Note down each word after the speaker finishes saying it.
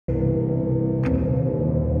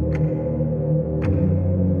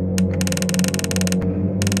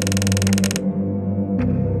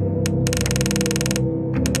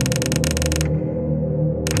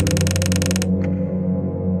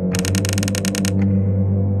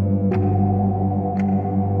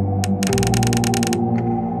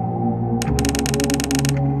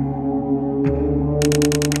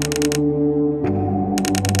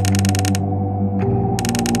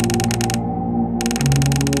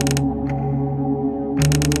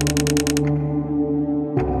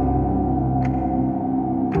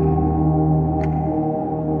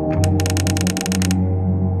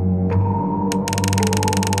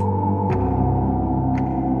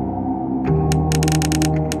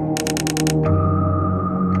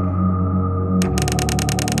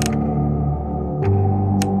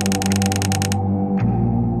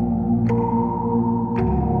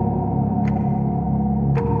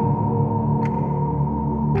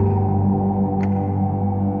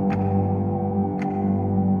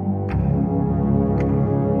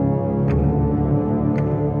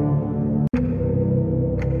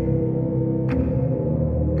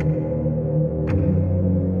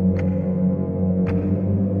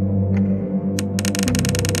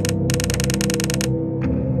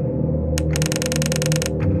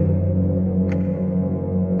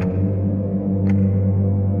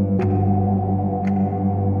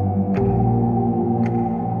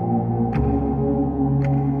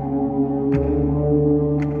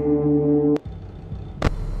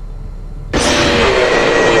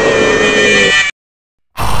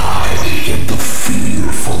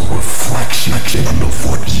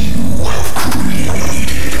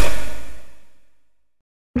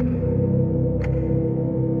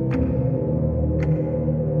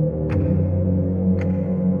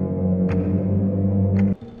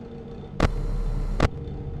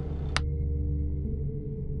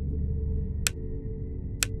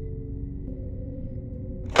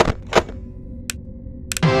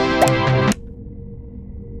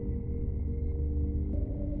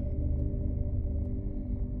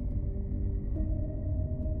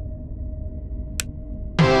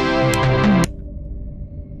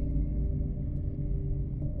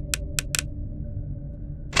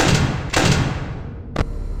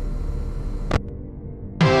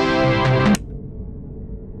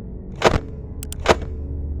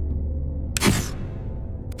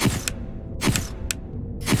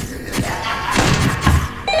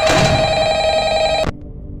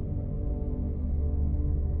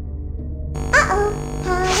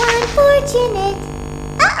unfortunate.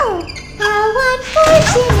 Uh-oh, how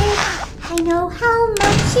unfortunate. I know how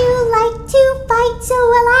much you like to fight, so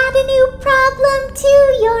I'll add a new problem to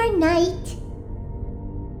your night.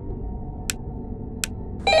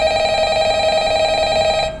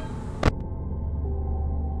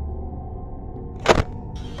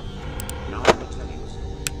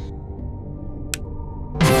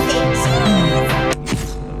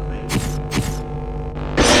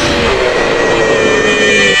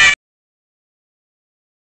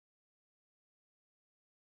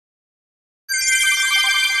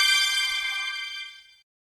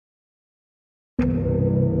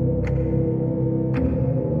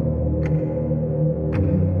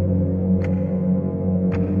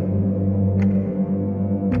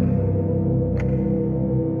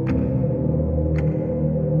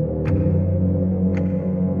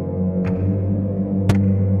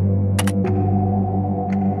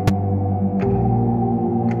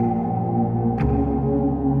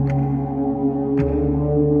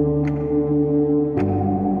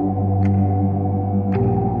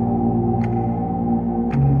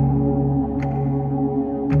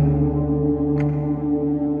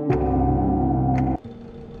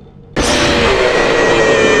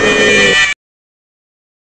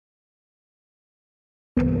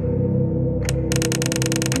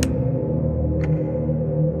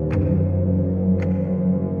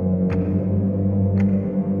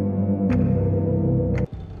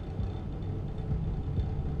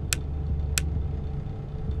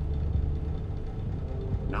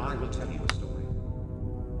 Now I will tell you a story.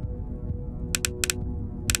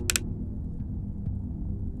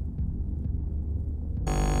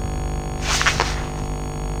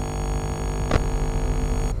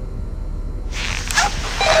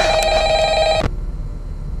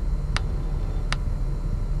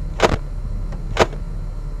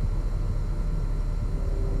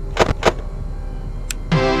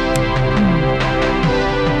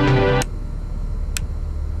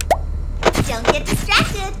 Don't get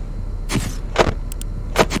distracted.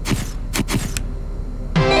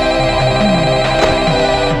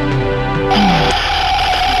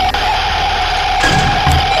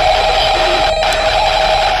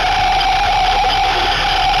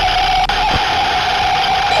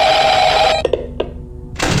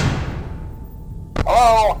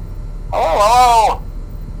 Hello? Hello?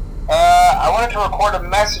 I wanted to record a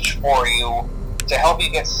message for you to help you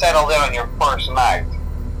get settled in on your first night.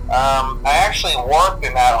 I actually worked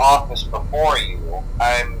in that office before you.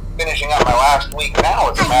 I'm finishing up my last week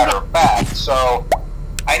now, as a matter of fact, so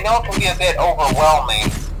I know it can be a bit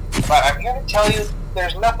overwhelming, but I'm here to tell you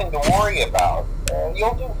there's nothing to worry about.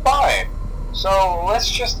 You'll do fine. So let's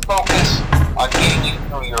just focus on getting you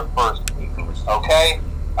through your first week, okay?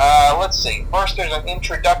 Let's see. First, there's an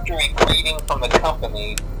introductory greeting from the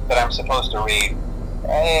company that I'm supposed to read.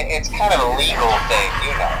 It's kind of a legal thing,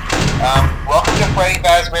 you know. Welcome to Freddy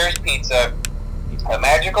Fazbear's Pizza, a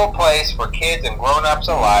magical place for kids and grown-ups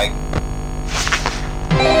alike.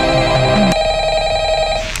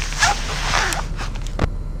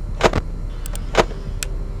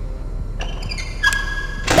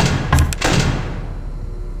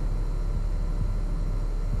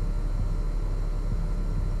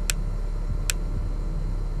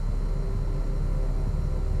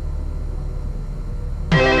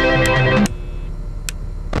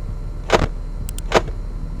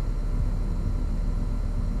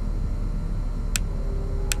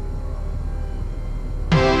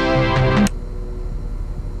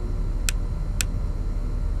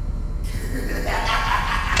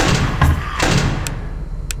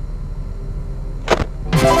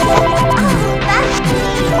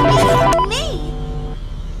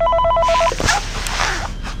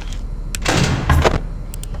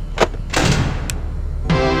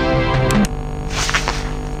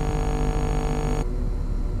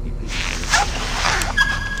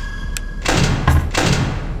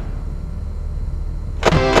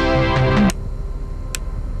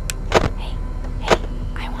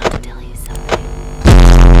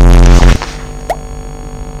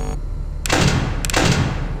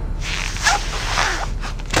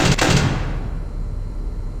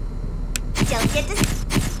 Don't get this.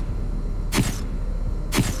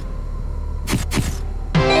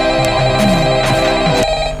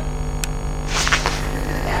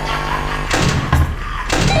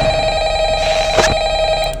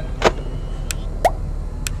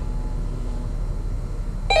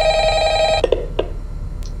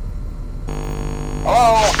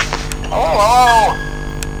 Hello?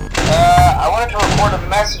 I wanted to record a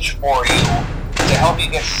message for you to help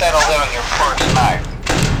you get settled in on your first night.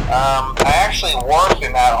 I actually worked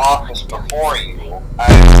in that office before you.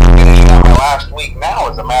 I'm finishing up my last week now,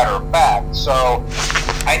 as a matter of fact, so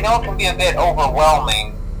I know it can be a bit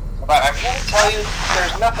overwhelming, but I'm here to tell you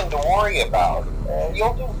there's nothing to worry about.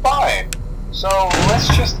 You'll do fine. So let's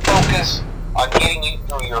just focus on getting you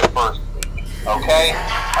through your first week, okay?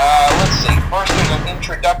 Let's see. First, there's an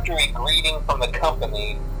introductory greeting from the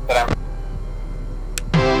company that I'm...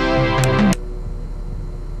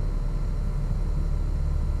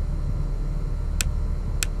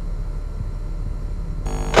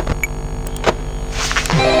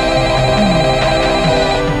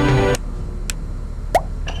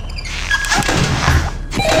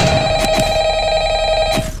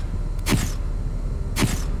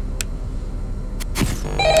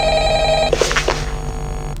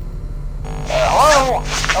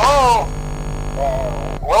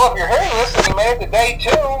 Well, if you're hearing this and you made it to day 2,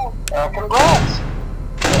 congrats.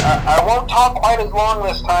 I won't talk quite as long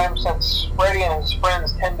this time since Freddy and his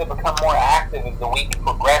friends tend to become more active as the week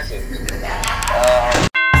progresses.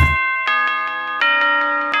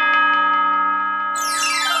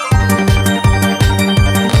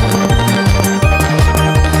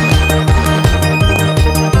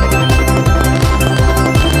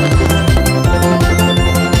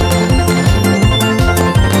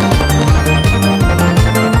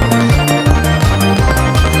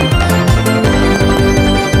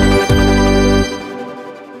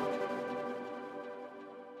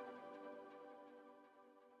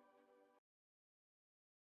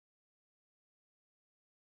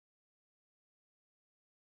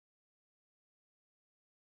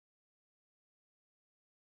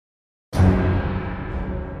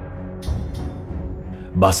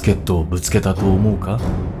バスケットをぶつけたと思うか？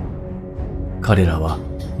彼らは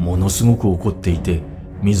ものすごく怒っていて、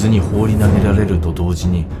水に放り投げられると同時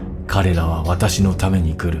に彼らは私のため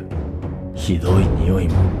に来る。ひどい匂い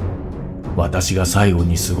も。私が最後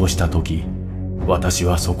に過ごした時、私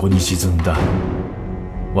はそこに沈んだ。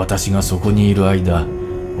私がそこにいる間、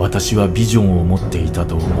私はビジョンを持っていた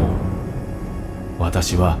と思う。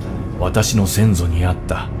私は私の先祖にあっ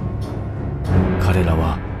た。彼ら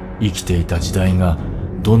は生きていた時代が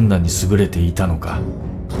どんなに優れていたのか。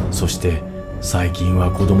そして最近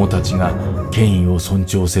は子供たちが権威を尊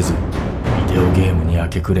重せず、ビデオゲームに明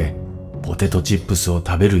け暮れ、ポテトチップスを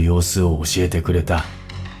食べる様子を教えてくれた。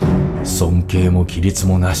尊敬も規律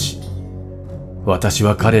もなし。私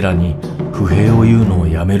は彼らに不平を言うのを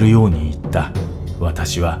やめるように言った。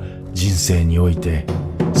私は人生において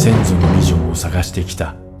先祖のビジョンを探してき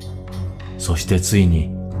た。そしてつい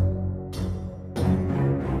に、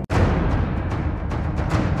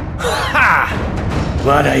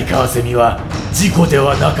笑いかわせみは事故で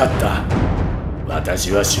はなかった。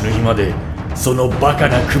私は死ぬ日までそのバカ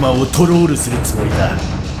なクマをトロールするつもりだ。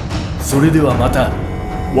それではまた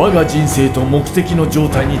我が人生と目的の状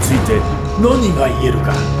態について何が言える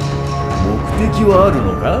か。目的はある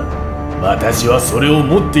のか？私はそれを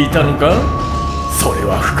持っていたのか？それ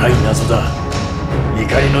は深い謎だ。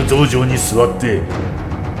怒りの道場に座って、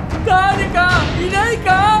誰かいない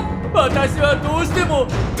か？私はどうしても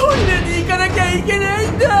トイレに行かなきゃいけない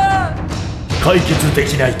んだ。解決で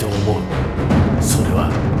きないと思う。それは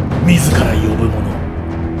自ら呼ぶもの。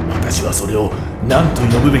私はそれを何と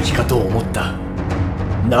呼ぶべきかと思った。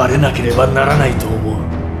なれなければならないと思う。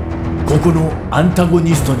ここのアンタゴ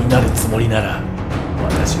ニストになるつもりなら、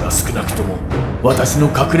私は少なくとも私の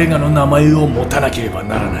隠れ家の名前を持たなければ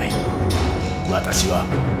ならない。私は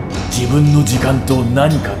自分の時間と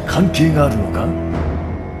何か関係があるのか？